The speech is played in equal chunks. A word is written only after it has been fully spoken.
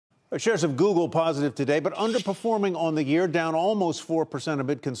Shares of Google positive today, but underperforming on the year, down almost 4%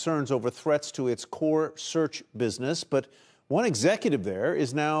 amid concerns over threats to its core search business. But one executive there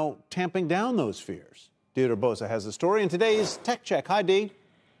is now tamping down those fears. Deirdre Bosa has the story in today's Tech Check. Hi, Dee.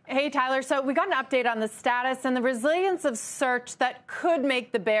 Hey, Tyler. So we got an update on the status and the resilience of search that could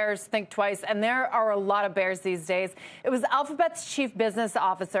make the bears think twice. And there are a lot of bears these days. It was Alphabet's chief business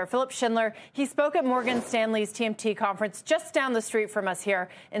officer, Philipp Schindler. He spoke at Morgan Stanley's TMT conference just down the street from us here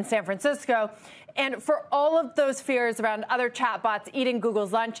in San Francisco. And for all of those fears around other chatbots eating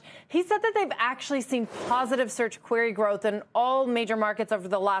Google's lunch, he said that they've actually seen positive search query growth in all major markets over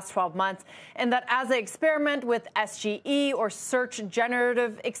the last 12 months, and that as they experiment with SGE or search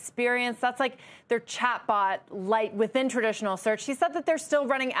generative experience, that's like their chatbot light within traditional search, he said that they're still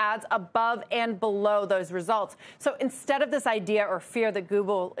running ads above and below those results. So instead of this idea or fear that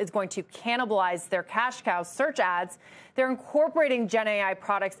Google is going to cannibalize their cash cow search ads, they're incorporating Gen AI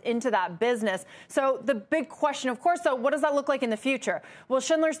products into that business. So the big question, of course, so what does that look like in the future? Well,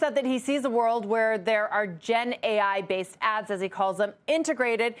 Schindler said that he sees a world where there are Gen AI-based ads, as he calls them,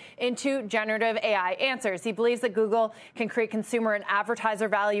 integrated into generative AI answers. He believes that Google can create consumer and advertiser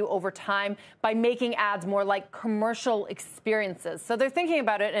value over time by making ads more like commercial experiences. So they're thinking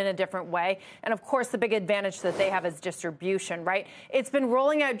about it in a different way. And of course, the big advantage that they have is distribution, right? It's been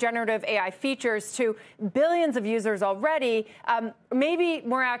rolling out generative AI features to billions of users already, maybe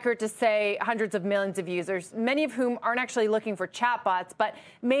more accurate to say hundreds of millions of users, many of whom aren't actually looking for chatbots, but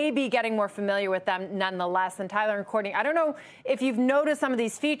maybe getting more familiar with them nonetheless. And Tyler and Courtney, I don't know if you've noticed some of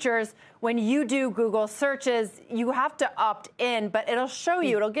these features. When you do Google searches, you have to opt in, but it'll show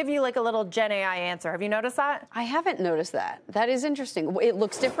you, it'll give you like a little Gen AI answer. Have you noticed that? I haven't noticed that. That is interesting. It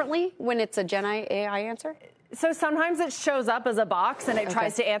looks differently when it's a Gen AI answer? So sometimes it shows up as a box and it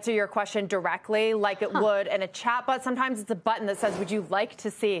tries to answer your question directly like it would in a chatbot. Sometimes it's a button that says, would you like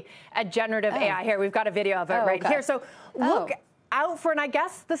to see a generative AI? Here, we've got a video of it right here. So look out for, and I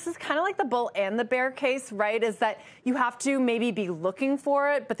guess this is kind of like the bull and the bear case, right? Is that you have to maybe be looking for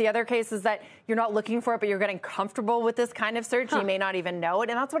it, but the other case is that you're not looking for it, but you're getting comfortable with this kind of search. You may not even know it,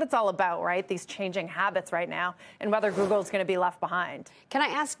 and that's what it's all about, right? These changing habits right now, and whether Google's going to be left behind. Can I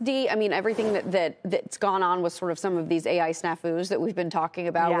ask, Dee, I mean, everything that's gone on with sort of some of these AI snafus that we've been talking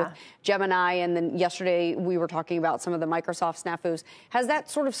about with Gemini, and then yesterday we were talking about some of the Microsoft snafus. Has that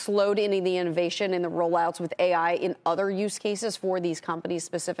sort of slowed any of the innovation in the rollouts with AI in other use cases for these companies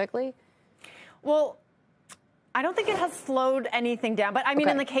specifically? Well, I don't think it has slowed anything down. But I mean,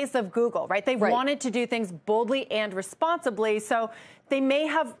 in the case of Google, right, they've wanted to do things boldly and responsibly. So they may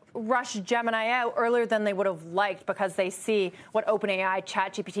have rushed Gemini out earlier than they would have liked because they see what OpenAI,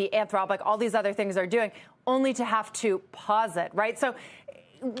 ChatGPT, Anthropic, all these other things are doing, only to have to pause it, right? So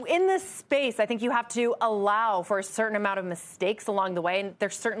in this space, I think you have to allow for a certain amount of mistakes along the way, and they're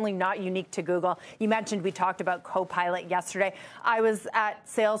certainly not unique to Google. You mentioned we talked about Copilot yesterday. I was at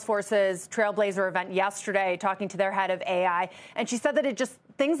Salesforce's Trailblazer event yesterday talking to their head of AI, and she said that it just,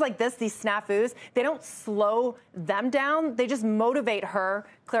 things like this, these snafus, they don't slow them down. They just motivate her,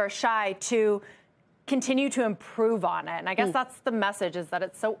 Clara Shai, to continue to improve on it. And I guess that's the message, is that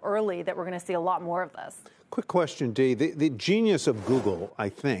it's so early that we're going to see a lot more of this. Quick question, Dee. The genius of Google, I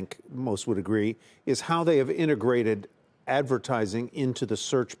think most would agree, is how they have integrated advertising into the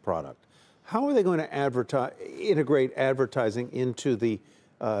search product. How are they going to integrate advertising into the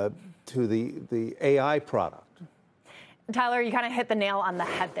AI product? Tyler, you kind of hit the nail on the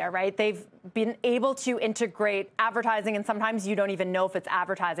head there, right? They've been able to integrate advertising, and sometimes you don't even know if it's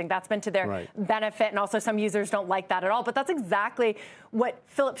advertising. That's been to their benefit, and also some users don't like that at all. But that's exactly what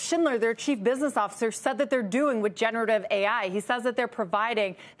Philipp Schindler, their chief business officer, said that they're doing with generative AI. He says that they're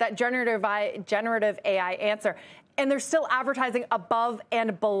providing that generative AI answer, and they're still advertising above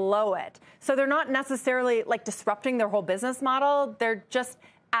and below it. So they're not necessarily like disrupting their whole business model. They're just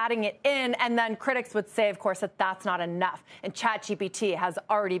adding it in, and then critics would say, of course, that that's not enough. And ChatGPT has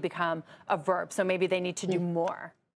already become a verb, so maybe they need to do more.